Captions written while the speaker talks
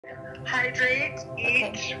hydrate,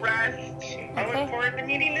 eat, rest. I look forward to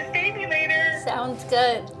meeting this baby later. Sounds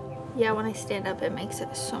good. Yeah, when I stand up, it makes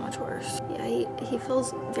it so much worse. Yeah, he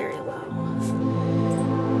feels very low.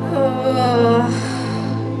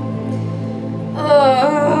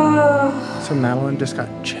 So Madeline just got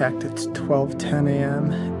checked. It's 12:10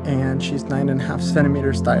 a.m. and she's 9.5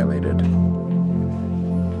 centimeters dilated. I'm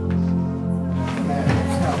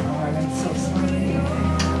so sorry.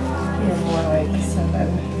 You're more like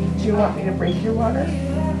 7. Do you want me to break your water?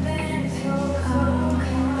 It's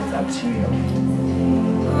up to you.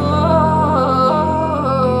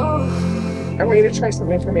 I want you to try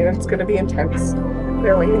something for me that's going to be intense.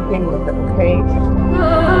 There, when you hang with it, okay?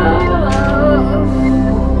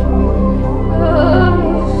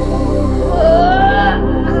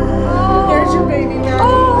 Here's your baby now.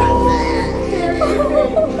 Here's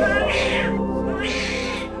your baby.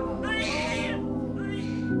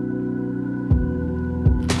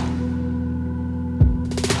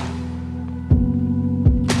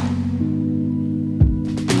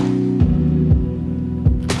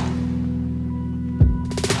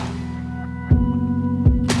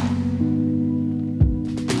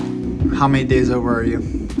 How many days over are you?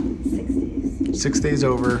 6 days. 6 days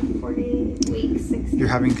over. 40 weeks, 6 You're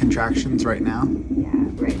having contractions right now? Yeah,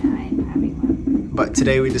 right now I'm having one. But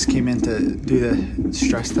today we just came in to do the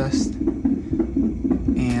stress test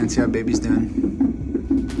and see how baby's doing.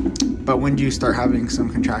 But when do you start having some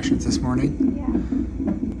contractions this morning? Yeah.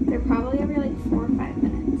 They're probably every like 4 or 5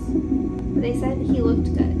 minutes. But they said he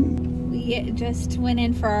looked good. We just went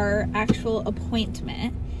in for our actual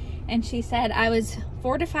appointment and she said I was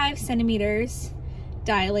 4 to 5 centimeters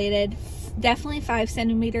dilated, definitely 5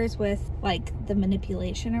 centimeters with like the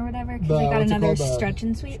manipulation or whatever, because I got another stretch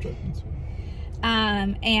and sweep.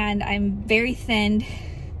 And I'm very thinned.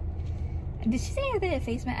 Did she say I had the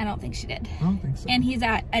effacement? I don't think she did. I don't think so. And he's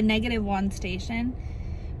at a -1 station,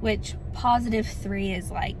 which +3 is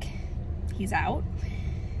like he's out.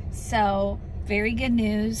 So very good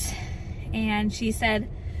news. And she said,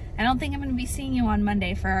 I don't think I'm going to be seeing you on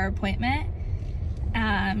Monday for our appointment.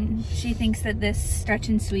 She thinks that this stretch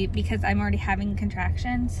and sweep, because I'm already having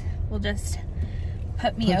contractions, will just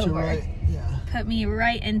put me over. Put me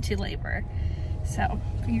right into labor. So,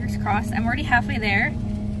 fingers crossed. I'm already halfway there,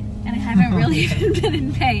 and I haven't really even been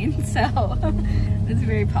in pain, so it's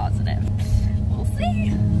very positive. We'll see.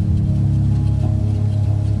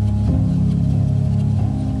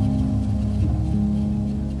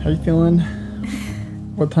 How you feeling?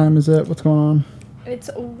 What time is it? What's going on? It's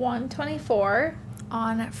 1:24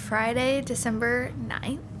 on Friday, December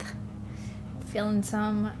 9th. Feeling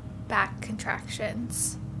some back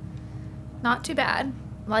contractions. Not too bad.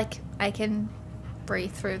 Like, I can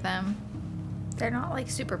breathe through them. They're not like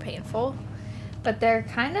super painful, but they're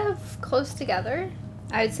kind of close together.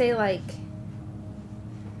 I would say like,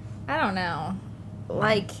 I don't know.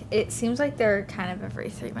 Like, it seems like they're kind of every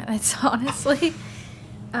 3 minutes, honestly.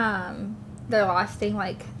 They're lasting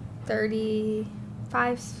like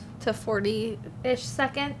 35 to 40-ish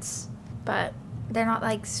seconds, but they're not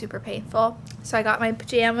like super painful. So I got my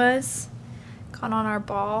pajamas, got on our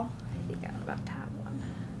ball. I think I'm about to have one.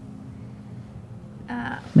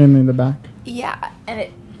 Mainly in the back? Yeah, and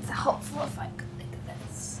it's helpful if I could think of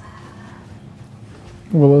this.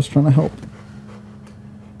 Willow's trying to help.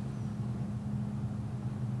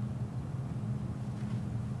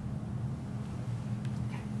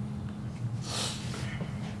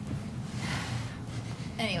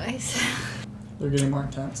 Anyways. They're getting more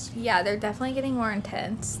intense? Yeah, they're definitely getting more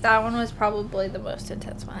intense. That one was probably the most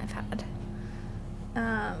intense one I've had.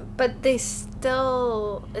 But they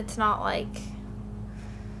still, it's not like,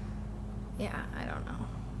 yeah, I don't know.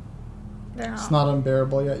 They're not. It's not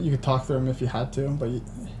unbearable yet. You could talk through them if you had to, but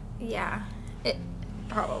Yeah, it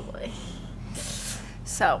probably.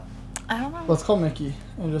 So, I don't know. let's call Mickey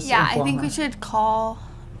and just Yeah, I inform think her. we should call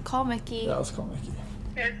Mickey. Yeah, let's call Mickey.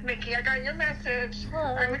 It's Mickey. I got your message.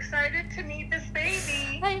 Hello. I'm excited to meet this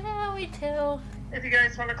baby. I know, me too. If you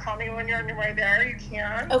guys want to call me when you're on your way there, you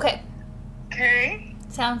can. Okay, Okay?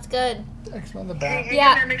 sounds good. X on the Okay, back. hang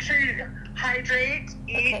Yeah. in there. Make sure you hydrate,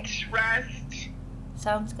 eat, Okay. rest.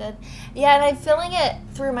 Sounds good. Yeah, and I'm feeling it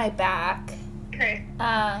through my back. Okay.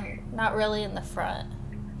 Not really in the front.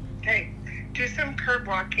 Okay. Do some curb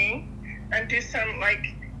walking and do some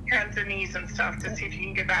like hands and knees and stuff to see if you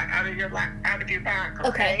can get that out of your back.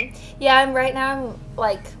 Okay. Yeah, right now I'm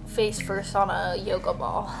like face first on a yoga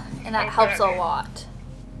ball, and that helps a lot.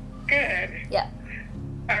 Good. Yeah.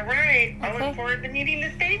 All right. I Okay. look forward to meeting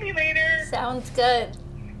this baby later. Sounds good.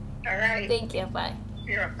 All right. Thank you. Bye.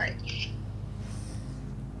 You're up. Bye.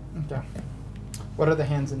 Okay. What are the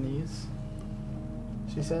hands and knees?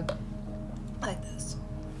 she said? Like this.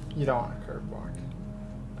 You don't want a curb walk.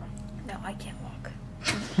 No, I can't walk.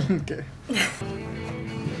 Okay.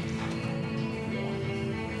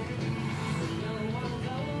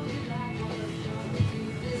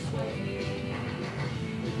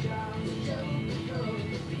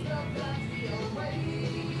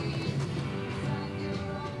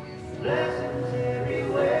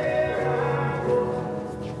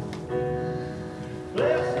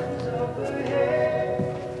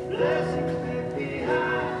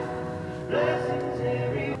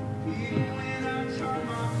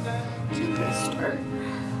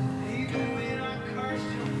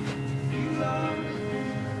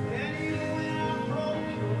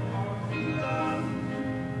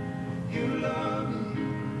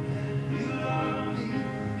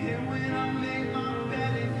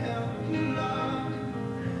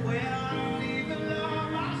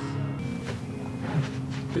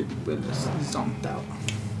 Baby Willis zonked out.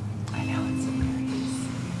 I know, it's hilarious.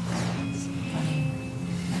 It's funny.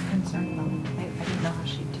 I'm concerned about I didn't know how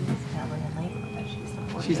she'd do this Madeline in labor, but she's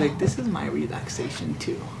supportive. She's like, this is my relaxation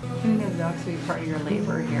too. I think that's actually part of your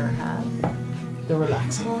labor here, huh? The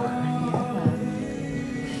relaxing part.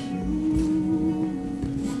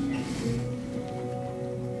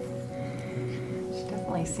 She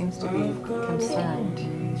definitely seems to be concerned.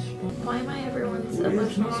 Why am I everyone's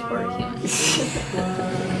emotional support human? The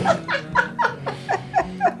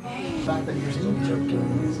fact that you're still joking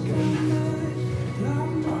is good. I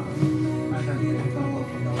don't know.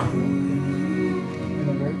 And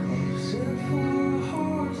they're very close.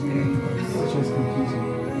 Which is confusing.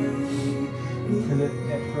 Because it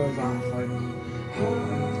throws off like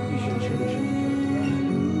you should go to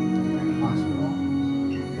the hospital.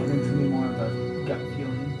 But it's gonna be more of a gut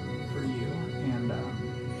feeling for you. And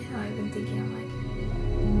Yeah, I've been thinking, I'm like,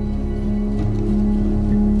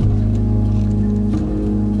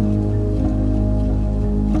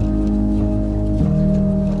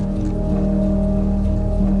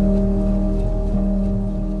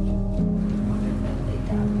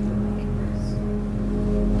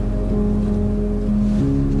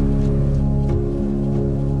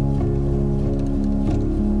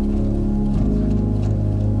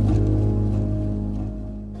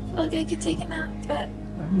 look, I could take a nap, but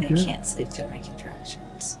I can't sleep through my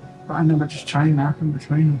contractions. I know, but just try and nap in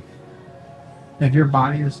between them. If your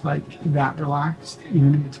body is like that relaxed,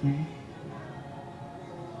 even in between,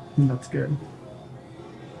 then that's good.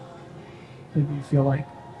 If you feel like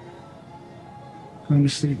going to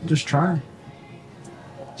sleep, just try.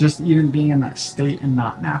 Just even being in that state and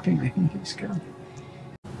not napping, I think is good.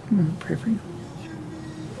 I'm gonna pray for you.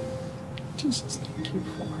 Jesus, thank you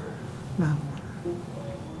for Madeline.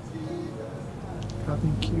 God,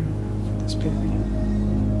 thank you for this baby.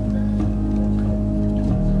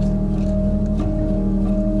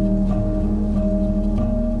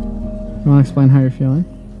 You want to explain how you're feeling?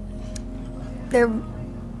 They're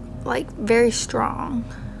like very strong.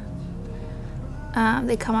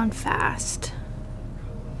 They come on fast.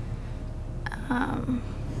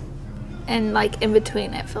 And like in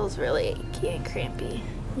between it feels really achy and crampy.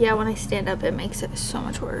 Yeah, when I stand up it makes it so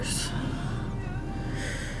much worse.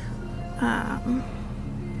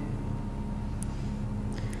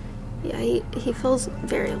 Yeah, he feels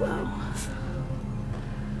very low.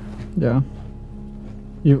 Yeah.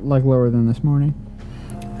 You like lower than this morning?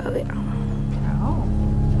 Oh yeah. Oh.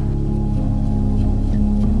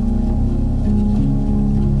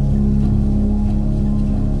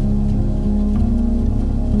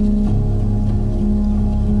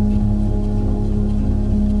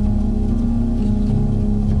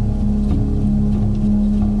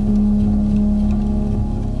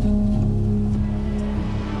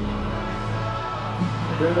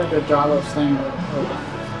 You're doing a good job of staying with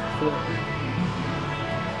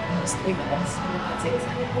Just 3 minutes. 6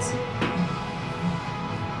 seconds.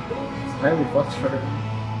 highly fluctuating.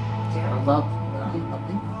 Yeah. Up.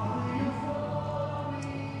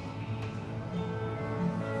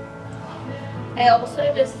 I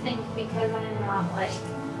also just think because I'm not like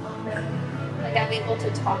I'm able to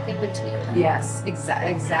talk in between them. Yes, I'm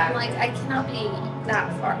exactly. like, I cannot be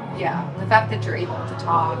that far. Yeah, the fact that you're able to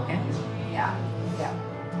talk and yeah.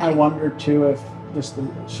 I wonder too if just the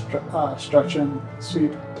stretch and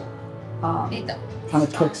sweep Need them. kind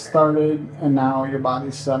of kick-started, and now your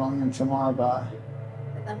body's settling into more of a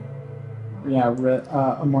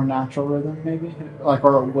a more natural rhythm, maybe, like,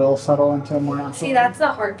 or it will settle into a more natural. See, that's the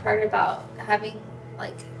hard part about having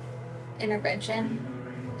like intervention.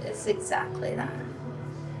 Is exactly that.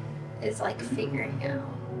 Is like figuring out.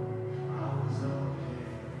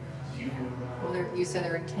 Well, you said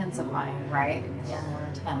they're intensifying, right? Yeah, more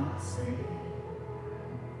intense.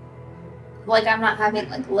 Like, I'm not having,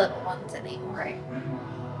 like, little ones anymore.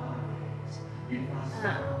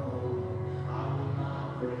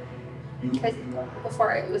 Because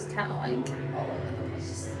before it was kind of, like, all over the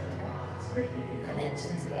place. And then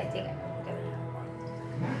I think I'm going to have one.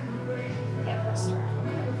 Yeah, restaurant.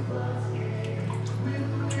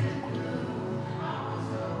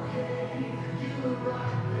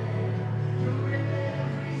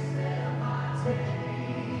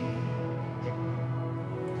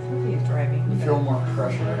 Driving. You feel more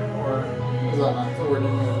pressure, or is that not the word you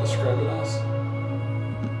even describe it as?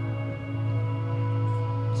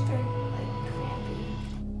 It's very, like, crampy.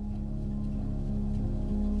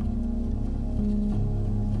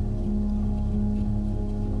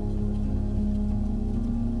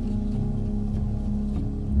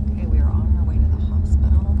 Okay, we are on our way to the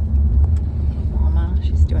hospital. Mama,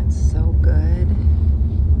 she's doing so good.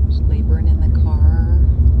 She's laboring in the car.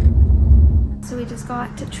 So we just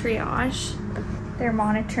got to triage. They're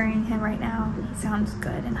monitoring him right now. He sounds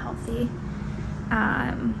good and healthy.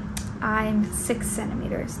 I'm 6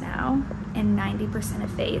 centimeters now and 90%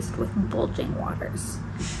 effaced with bulging waters.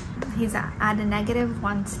 He's at a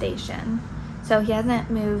 -1 station. So he hasn't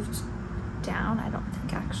moved down, I don't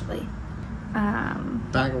think, actually.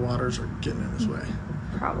 Bag of waters are getting in his way.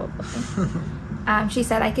 Probably. She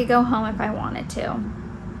said I could go home if I wanted to,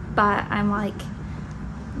 but I'm like,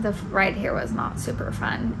 the ride here was not super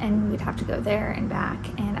fun, and we'd have to go there and back,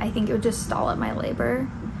 and I think it would just stall at my labor.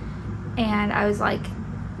 And I was like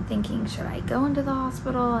thinking, should I go into the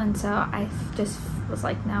hospital? And so I just was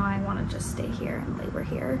like, no, I want to just stay here and labor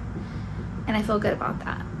here, and I feel good about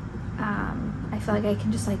that. I feel like I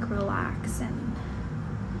can just like relax and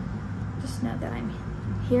just know that I'm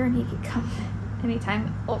here and he could come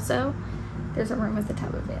anytime. Also, there's a room with a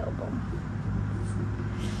tub available,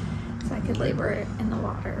 so I could labor in the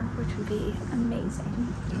water, which would be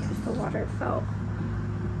amazing because the water felt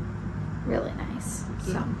really nice.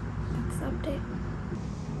 So that's the update.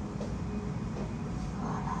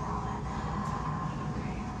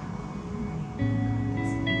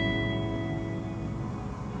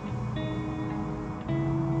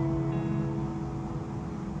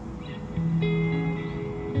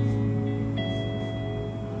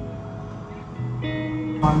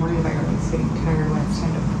 I'm worried about your legs getting tired when it's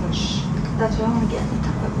time to push. That's what I want to get in the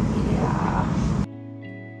tub. Yeah.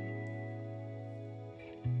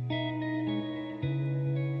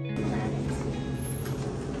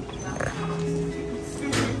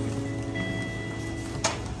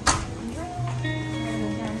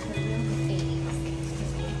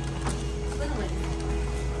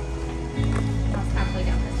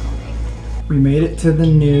 We made it to the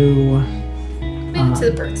new, To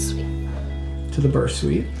the birth suite. to the birth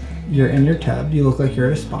suite. You're in your tub. You look like you're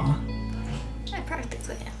at a spa. I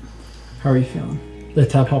practically am. How are you feeling? The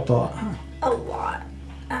tub helped a lot, huh? A lot.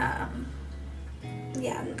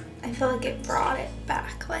 Yeah, I feel like it brought it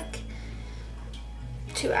back like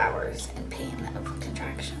 2 hours in pain of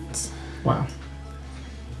contractions. Wow.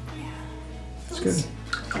 Yeah. That's good. It's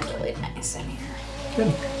really nice in here.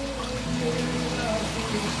 Good.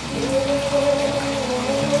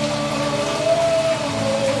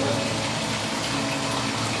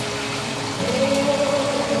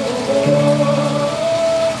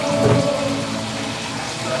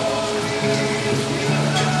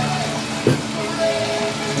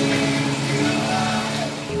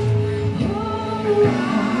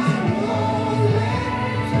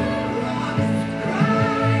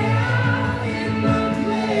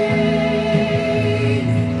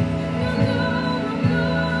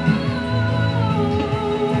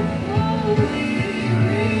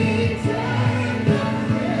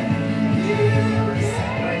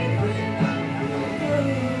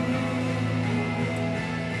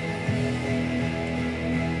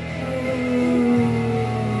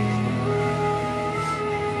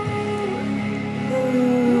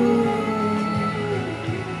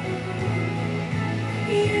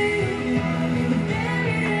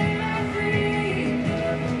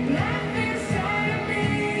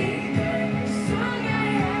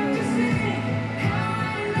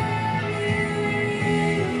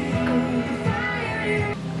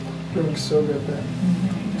 Doing so good there.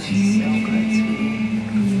 So good,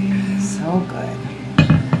 sweetie. So good.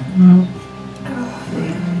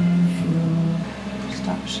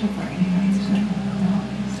 Stop shivering. That's good.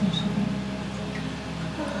 So shivering.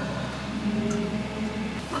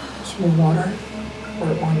 Some water or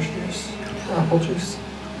orange juice or apple juice.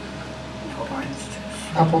 No orange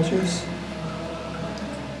juice. Apple juice.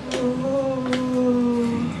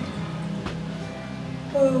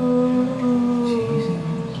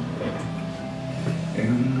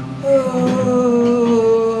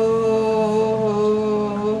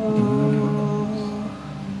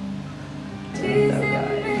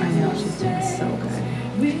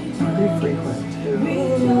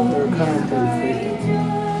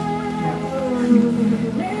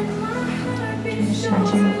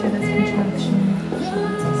 contraction after this contraction.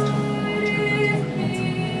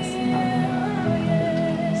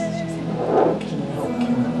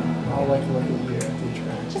 I'll like look at you at the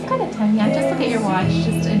track. Just kind of 10, yeah. Just look at your watch.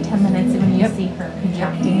 Just in 10 minutes, when you see her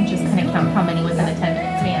contracting, just kind of count how many within a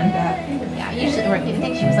 10-minute span. Yeah, usually, or I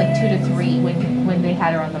think she was like 2 to 3 when they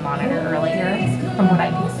had her on the monitor earlier, from what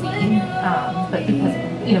I could see. But because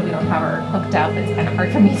we don't have her hooked up, it's kind of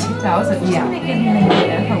hard for me to tell. So just kind of give me an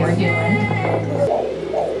idea of how we're doing.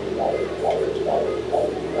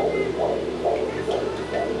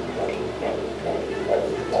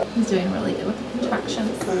 He's doing really good with the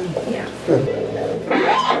contractions. Yeah. Good.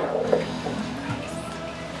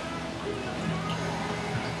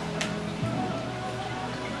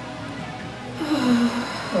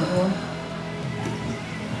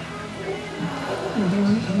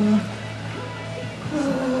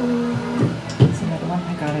 It's another one. I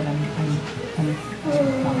got it. I'm I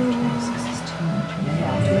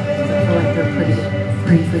feel like they're pretty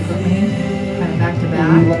frequently, kind of back to You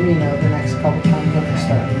back. let me know the next couple times that they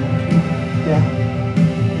start. Yeah.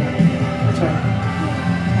 That's right.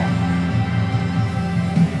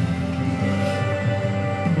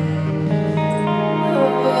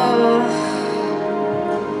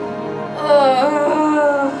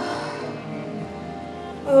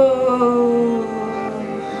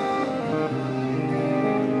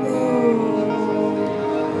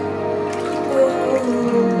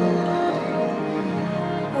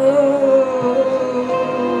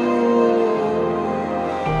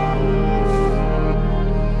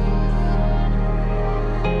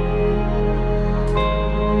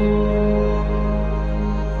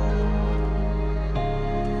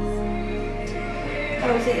 That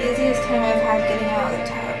was the easiest time I've had getting out of the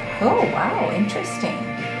tub. Oh, wow, interesting.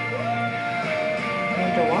 I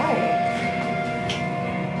wonder why.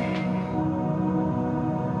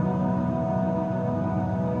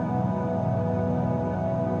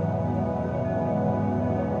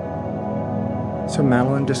 So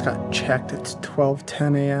Madeline just got checked. It's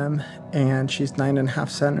 12:10 a.m. and she's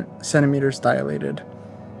 9.5 centimeters dilated.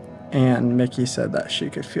 And Mickey said that she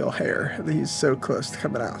could feel hair. He's so close to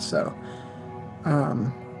coming out. So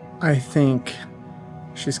I think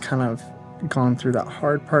she's kind of gone through that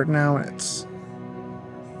hard part now, and it's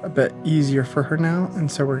a bit easier for her now.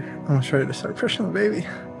 And so we're almost ready to start pushing the baby.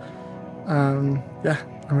 Yeah,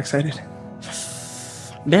 I'm excited.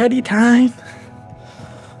 Daddy time.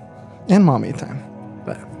 And mommy time.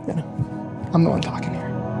 But, I'm the one talking here.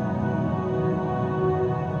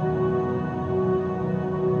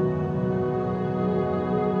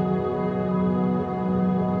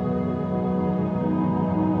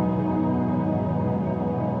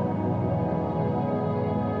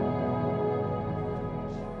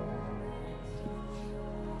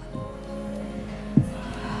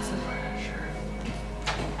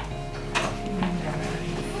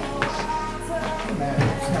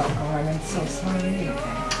 I'm so sorry.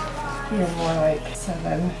 You're more like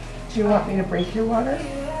 7. Do you want me to break your water?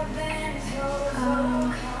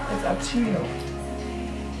 It's up to you.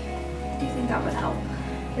 Do you think that would help?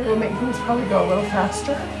 It will make things probably go a little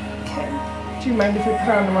faster. Okay. Do you mind if we put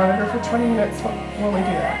her on the monitor for 20 minutes while we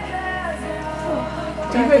do that?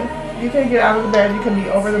 You can get out of the bed, you can be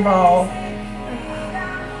over the ball.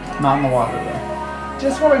 Not in the water, though.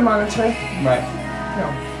 Just while we monitor. Right. No.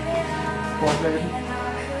 Well, babe.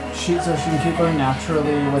 So she can keep going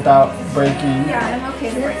naturally without breaking. Yeah, I'm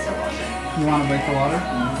okay to break the water. You want to break the water?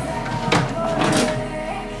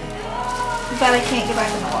 But I can't get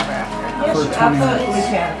back in the water after. Yes, For you 20 absolutely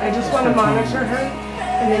minutes. can. I just want to For 20 monitor her,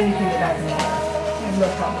 and then you can get back in the water. I have no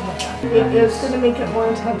problem with that. It is going to make it more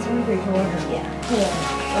intense when you break the water. Yeah.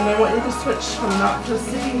 And I want you to switch from not just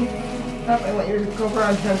sitting up. I want you to go over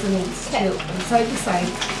on hands and knees too, from side to side.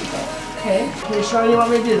 Okay? Are you sure you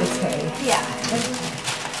want me to do this, Kay? Yeah. Okay.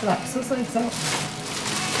 Relax those legs out.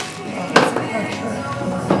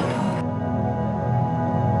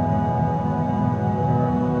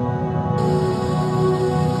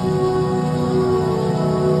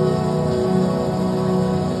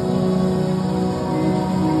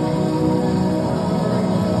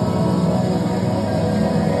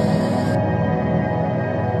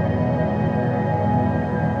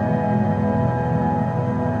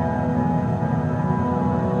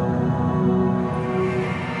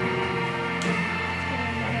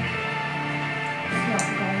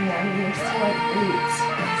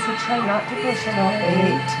 Try not to push it all 8.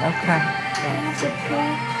 Okay. I have to poo.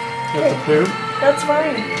 You have to poo? That's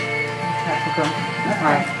fine. Okay.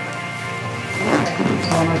 Alright.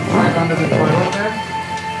 So I'm going to climb under the toilet there.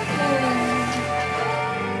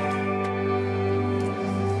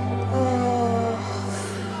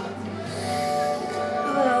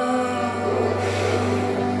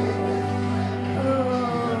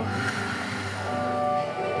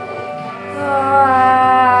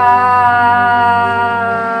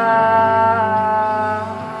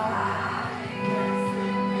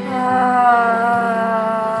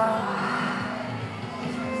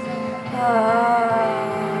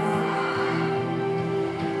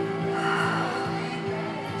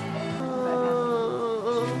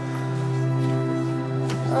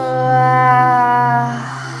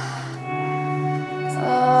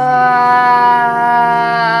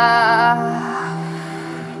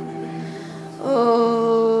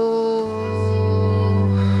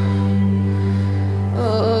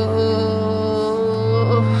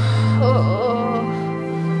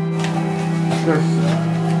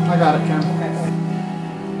 got it, Cam.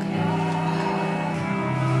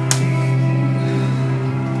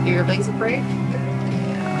 Your legs are brave?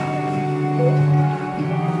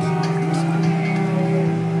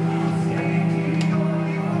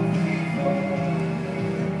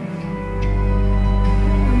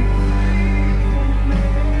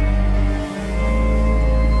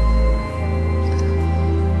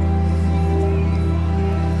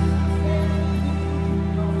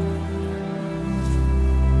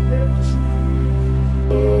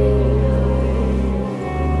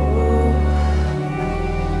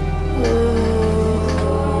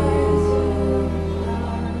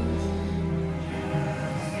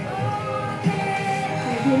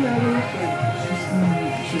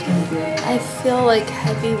 I feel like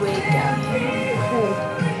heavy weight down here.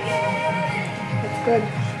 That's good.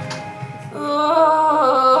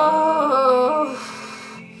 Oh.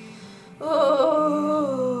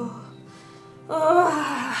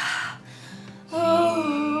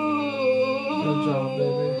 Good job,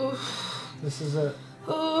 baby. This is it.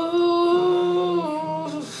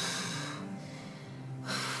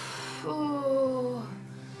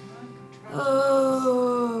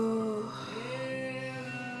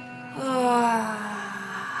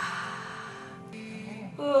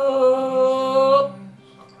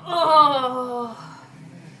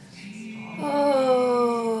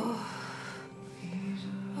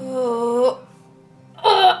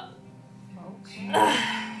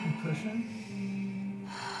 Pushing?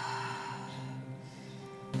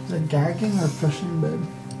 Is it gagging or pushing, babe?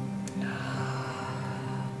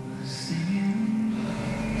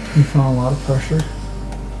 You feel a lot of pressure?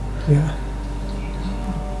 Yeah.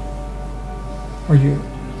 Are you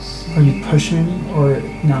pushing or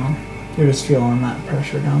no? You're just feeling that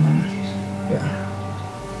pressure down there? Yeah.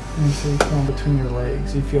 And so you feel him between your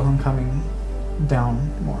legs. You feel him coming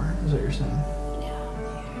down more, is what you're saying?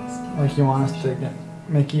 Yeah. Like you want us to get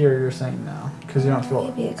Mickey, or you're saying no? Because you don't feel.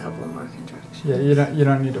 Maybe a couple more contractions. Yeah, you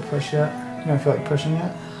don't need to push yet. You don't feel like pushing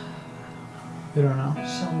yet. You don't know.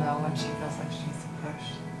 She'll know when she feels like she needs to push.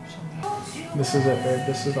 She'll know. This is it, babe.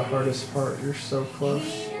 This is the hardest part. You're so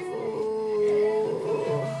close.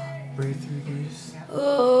 Breathe through these.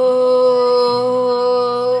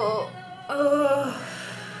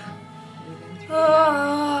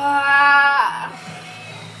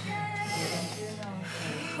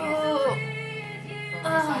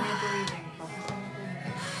 Focus on your breathing. Focus on your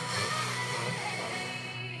breathing.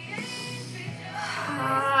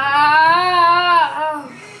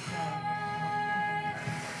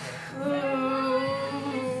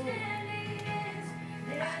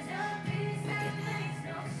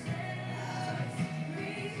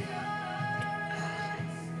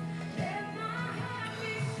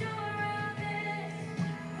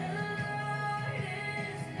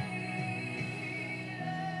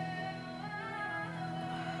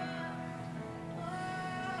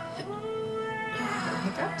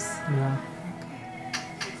 Hiccups? Yeah.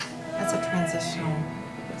 That's a transitional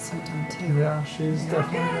symptom too. Yeah, she's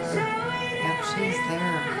definitely there. Yep, she's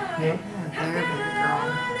there. Yep. You're there, baby girl.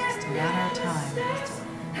 Just a matter of time.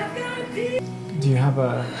 Do you have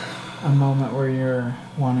a moment where you're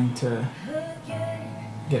wanting to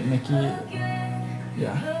get Mickey?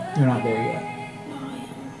 Yeah, you're not there yet.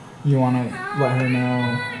 You want to let her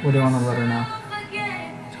know. What do you want to let her know?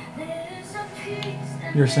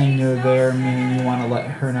 You're saying you're there, meaning you want to let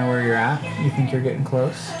her know where you're at? You think you're getting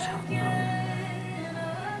close?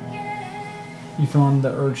 You feeling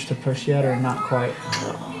the urge to push yet, or not quite?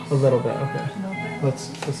 A little bit, okay. Let's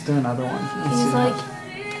do another one. Let's He's see like,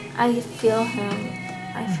 how- I feel him.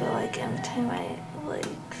 I feel like him to my legs.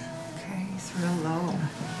 Okay, he's real low.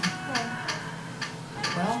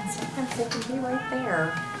 Well, sometimes they can be right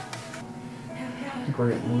there. I think we're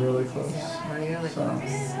getting really close. Really So-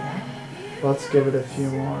 close. Let's give it a few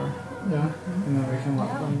more. Yeah, and then we can let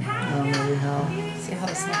them know maybe how. See how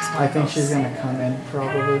this next one I think goes. she's gonna come in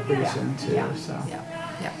probably pretty Yeah, soon too. yeah, So yeah,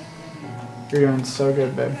 yeah. you're doing so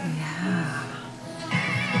good, babe. Yeah.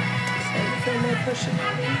 Feel more pushing. Yeah.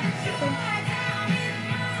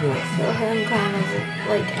 Feel him kind of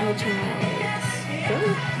like in between my legs.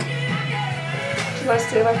 Good. Do you want to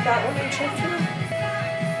stay like that when we check through?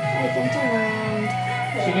 I can turn around.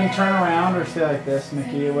 She can turn around or stay like this,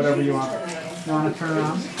 Mickey, whatever you want. You want to turn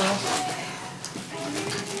around?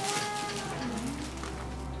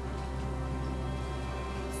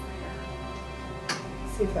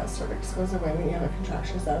 See if that cervix goes away when you have a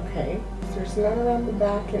contraction. Is that okay? If there's none around the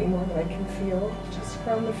back anymore that I can feel, just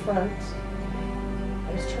around the front.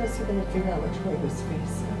 I was trying to see if I can figure out which way this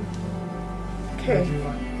facing. Okay,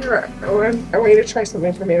 here, I want you to try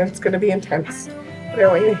something for me that's going to be intense. But I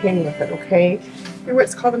want you to hang with it, okay?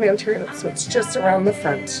 what's called an anterior, so it's just around the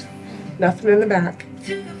front, nothing in the back.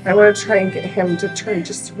 I want to try and get him to turn,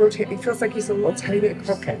 just to rotate. He feels like he's a little tiny bit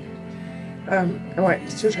crooked. I want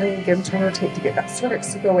to try and get him to rotate to get that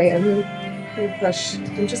cervix to go in and push.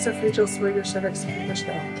 I'm just afraid you'll sway your cervix if you push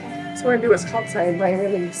now. So we're going to do what's called side line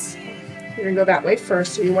release. You're going to go that way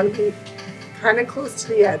first, so you want to be kind of close to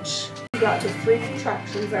the edge. You got the 3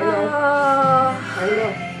 contractions, I know. I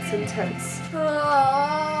know, it's intense.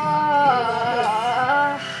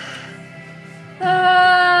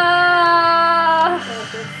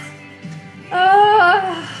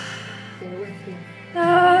 Bear with me.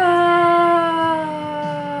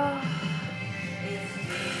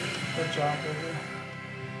 Good job, baby.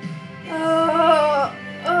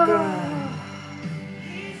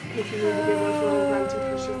 If you need to get one little run to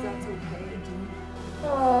pushes, that's okay.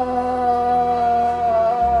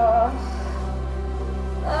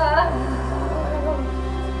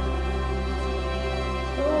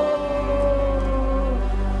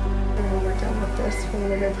 And when we're done with this, we're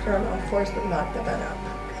going to put her on all fours but knock the bed up.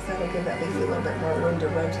 Because that'll give that baby a little bit more room to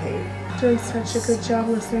rotate. Doing such a good job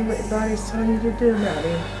listening to what your body's telling you to do,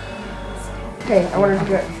 Maddie. Okay, I want her to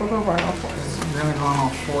get flip over on all fours. You're gonna go on all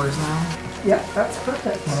fours now? Yep, that's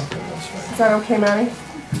perfect. Okay, that's right. Is that okay, Maddie?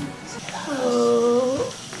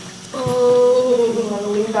 You want to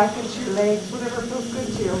lean back into your legs, whatever feels good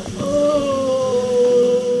to you.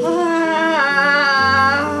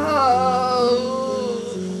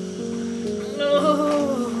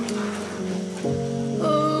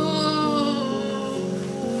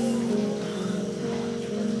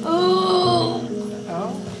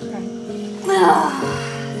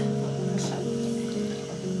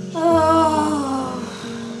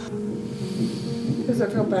 Does it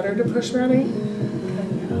feel better to push, Maddie?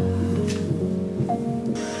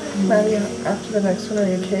 Maddie, after the next one, are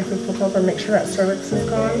you okay if we flip over and make sure that cervix is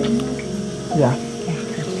gone? Yeah.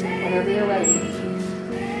 Whenever you're ready.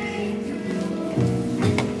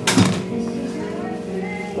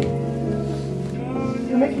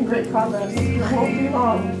 You're making great progress. You won't be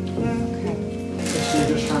long. So you're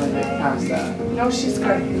just trying to get past that. No, she's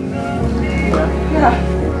good. Yeah. Yeah.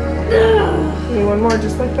 Need one more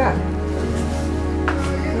just like that.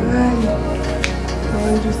 Good.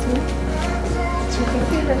 Nolan, do you see? It's your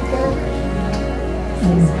baby right there.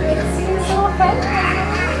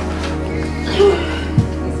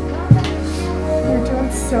 You're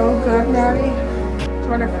doing so good, Maddie. Do you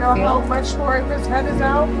want to feel how much more of his head is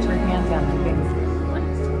out? Put your hands down the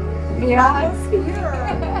big. Yes.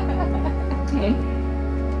 Okay.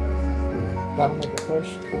 That'll make a push.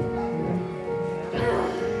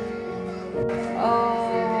 Oh.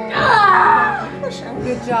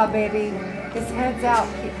 Good job, baby. His head's out.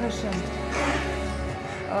 Keep pushing.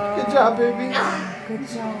 Oh. Good job, baby. Good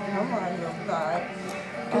job. Come on, little guy.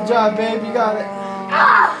 Good job, babe. You got it.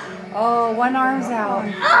 Oh, one arm's out.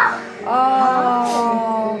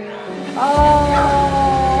 Oh. Oh.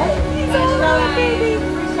 He's on baby.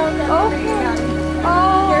 Okay.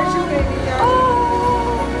 Oh. Here's your baby, Daddy.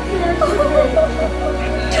 Here's your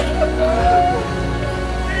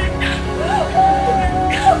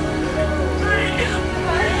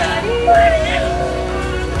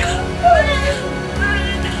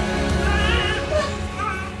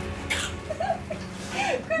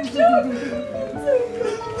Good job.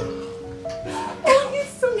 Oh,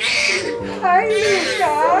 he's so cute. Hi,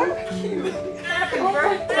 Luca. Happy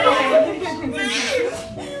birthday.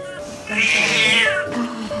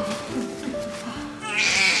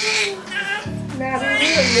 Maddie,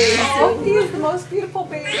 you're amazing. Oh, he is the most beautiful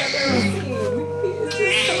baby I've ever seen. He is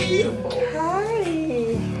just so beautiful. Hi.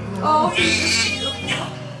 Oh, he's just beautiful.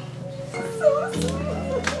 So sweet.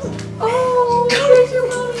 Oh, there's your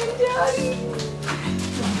mommy and daddy.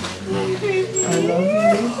 I love you.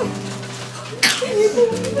 Can you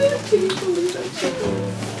believe it? Can you believe that chicken?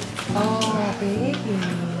 Oh, baby.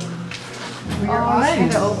 Your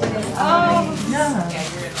eyes. Oh, Yeah.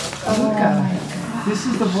 Luca, this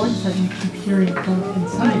is the voice that you keep hearing from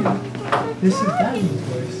inside. This is Daddy's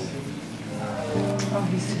voice. oh,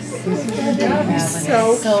 he's just This is your dad. He's so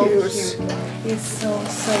cute. He's so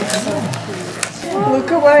cute.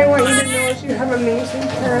 Luca, what I want you to know is you have amazing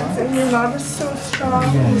parents and your mom is so strong.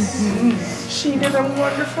 Yes. She did a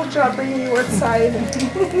wonderful job bringing you outside.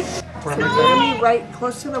 So you're going to be right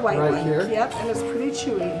close to the white Right one. here? Yep, and it's pretty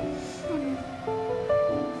chewy.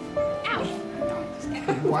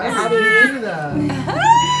 Why did you do that?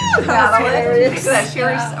 Madeline, so that she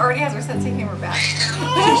already has her sense of humor back. She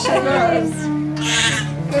sure does.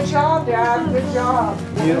 Good job, Dad. Good job.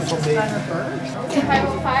 Beautiful baby.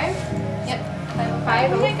 5:05? Yep,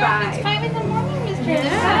 5:05. Oh my god, it's 5 in the morning, Miss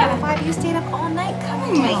Yeah. 5, you stayed up all night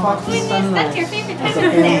covering me. Watch the sunrise. That's your favorite time As of a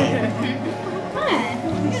the day. family.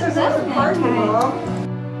 Fun. He says that's a party, Mom.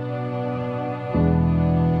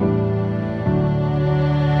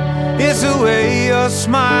 It's the way you're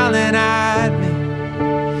smiling at me.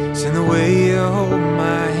 It's in the way you hold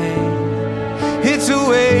my hand. It's the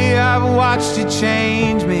way I've watched you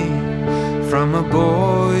change me from a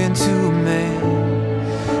boy into a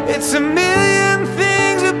man. It's a million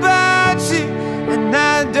things about you, and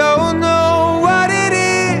I don't know what it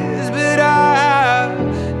is, but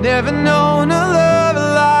I've never known a love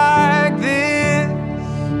like this.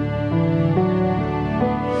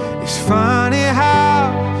 It's funny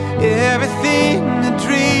how everything I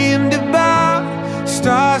dreamed about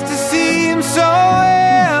starts to seem so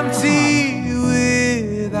empty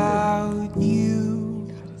without you.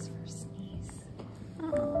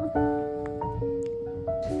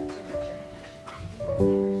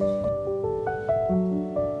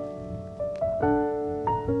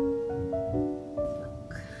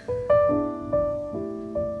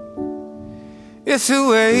 It's the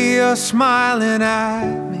way you're smiling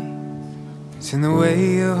at me. It's in the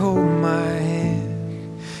way you hold my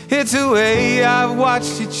hand. It's the way I've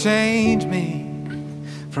watched you change me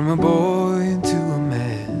from a boy into a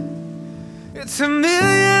man. It's a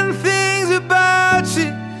million things about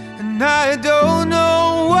you, and I don't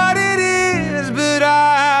know what it is, but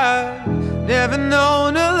I've never known